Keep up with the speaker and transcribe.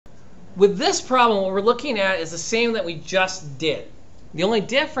with this problem, what we're looking at is the same that we just did. The only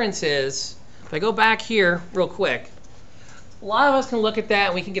difference is, if I go back here real quick, a lot of us can look at that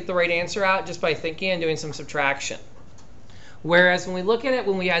and we can get the right answer out just by thinking and doing some subtraction. Whereas when we look at it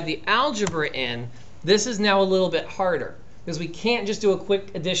when we add the algebra in, this is now a little bit harder because we can't just do a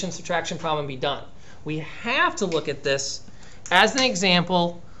quick addition subtraction problem and be done. We have to look at this as an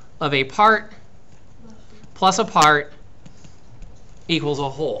example of a part plus a part equals a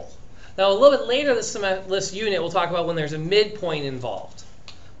whole. Now a little bit later this unit we'll talk about when there's a midpoint involved.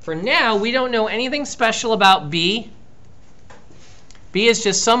 For now, we don't know anything special about B. B is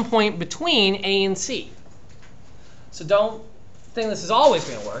just some point between A and C. So don't think this is always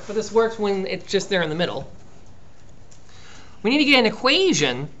going to work, but this works when it's just there in the middle. We need to get an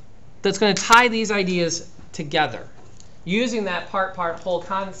equation that's going to tie these ideas together using that part-whole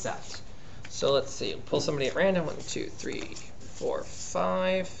concept. So let's see. Pull somebody at random. 1, 2, 3, 4,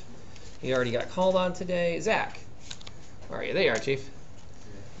 5. You already got called on today. Zach. Where are you? There you are, Chief.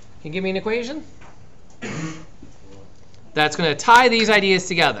 Can you give me an equation? That's going to tie these ideas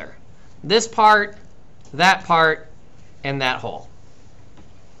together. This part, and that whole.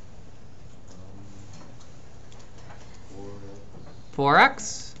 Four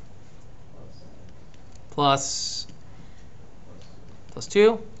x plus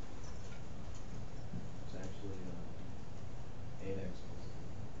 2. It's actually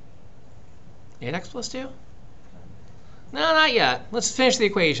 8x plus 2? No, not yet. Let's finish the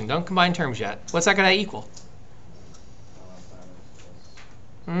equation. Don't combine terms yet. What's that going to equal?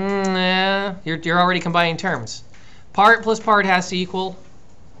 Nah, you're already combining terms. Part plus part has to equal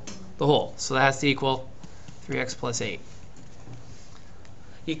the whole. So that has to equal 3x plus 8.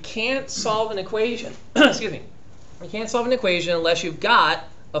 You can't solve an equation. Excuse me. You can't solve an equation unless you've got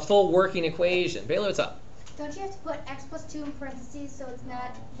a full working equation. Baylor, what's up? Don't you have to put x plus 2 in parentheses so it's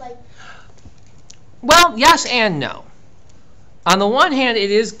not like... Well, yes and no. On the one hand, it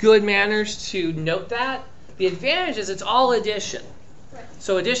is good manners to note that. The advantage is it's all addition. Right.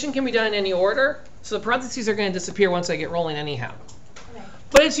 So addition can be done in any order. So the parentheses are going to disappear once I get rolling anyhow. Okay.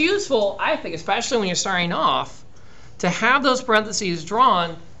 But it's useful, I think, especially when you're starting off, to have those parentheses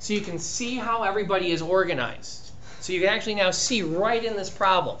drawn so you can see how everybody is organized. So you can actually now see right in this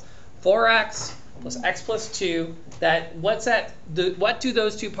problem. 4x plus x plus 2, what do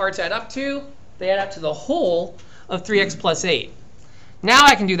those two parts add up to? They add up to the whole of 3x plus 8. Now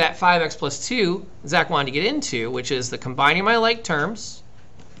I can do that 5x plus 2 Zach wanted to get into, which is the combining my like terms.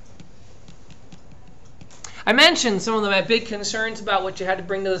 I mentioned some of my big concerns about what you had to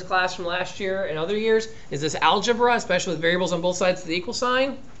bring to this class from last year and other years is this algebra, especially with variables on both sides of the equal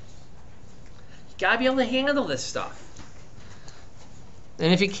sign. You got to be able to handle this stuff.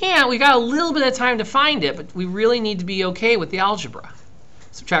 And if you can't, we've got a little bit of time to find it, but we really need to be okay with the algebra.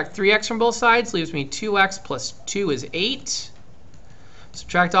 Subtract 3x from both sides leaves me 2x plus 2 is 8.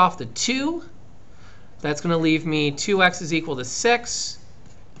 Subtract off the 2. That's going to leave me 2x is equal to 6.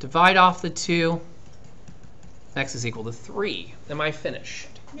 Divide off the 2. X is equal to 3. Am I finished?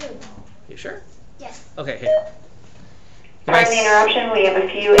 No. You sure? Yes. Okay, here. Pardon the interruption. We have a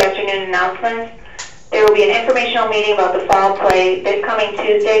few afternoon announcements. There will be an informational meeting about the fall play this coming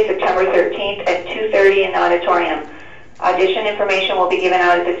Tuesday, September 13th at 2:30 in the auditorium. Audition information will be given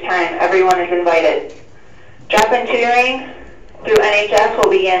out at this time. Everyone is invited. Drop-in tutoring through NHS will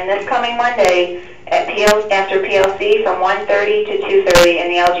begin this coming Monday at after PLC from 1:30 to 2:30 in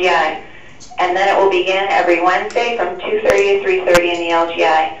the LGI. And then it will begin every Wednesday from 2:30 to 3:30 in the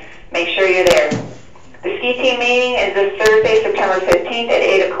LGI. Make sure you're there. The ski team meeting is this Thursday, September 15th at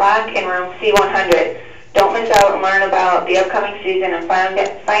 8 o'clock in room C100. Don't miss out and learn about the upcoming season and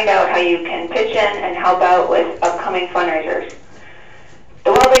find out how you can pitch in and help out with upcoming fundraisers.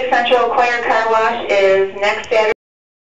 The Wellbeck Central Choir Car Wash is next Saturday.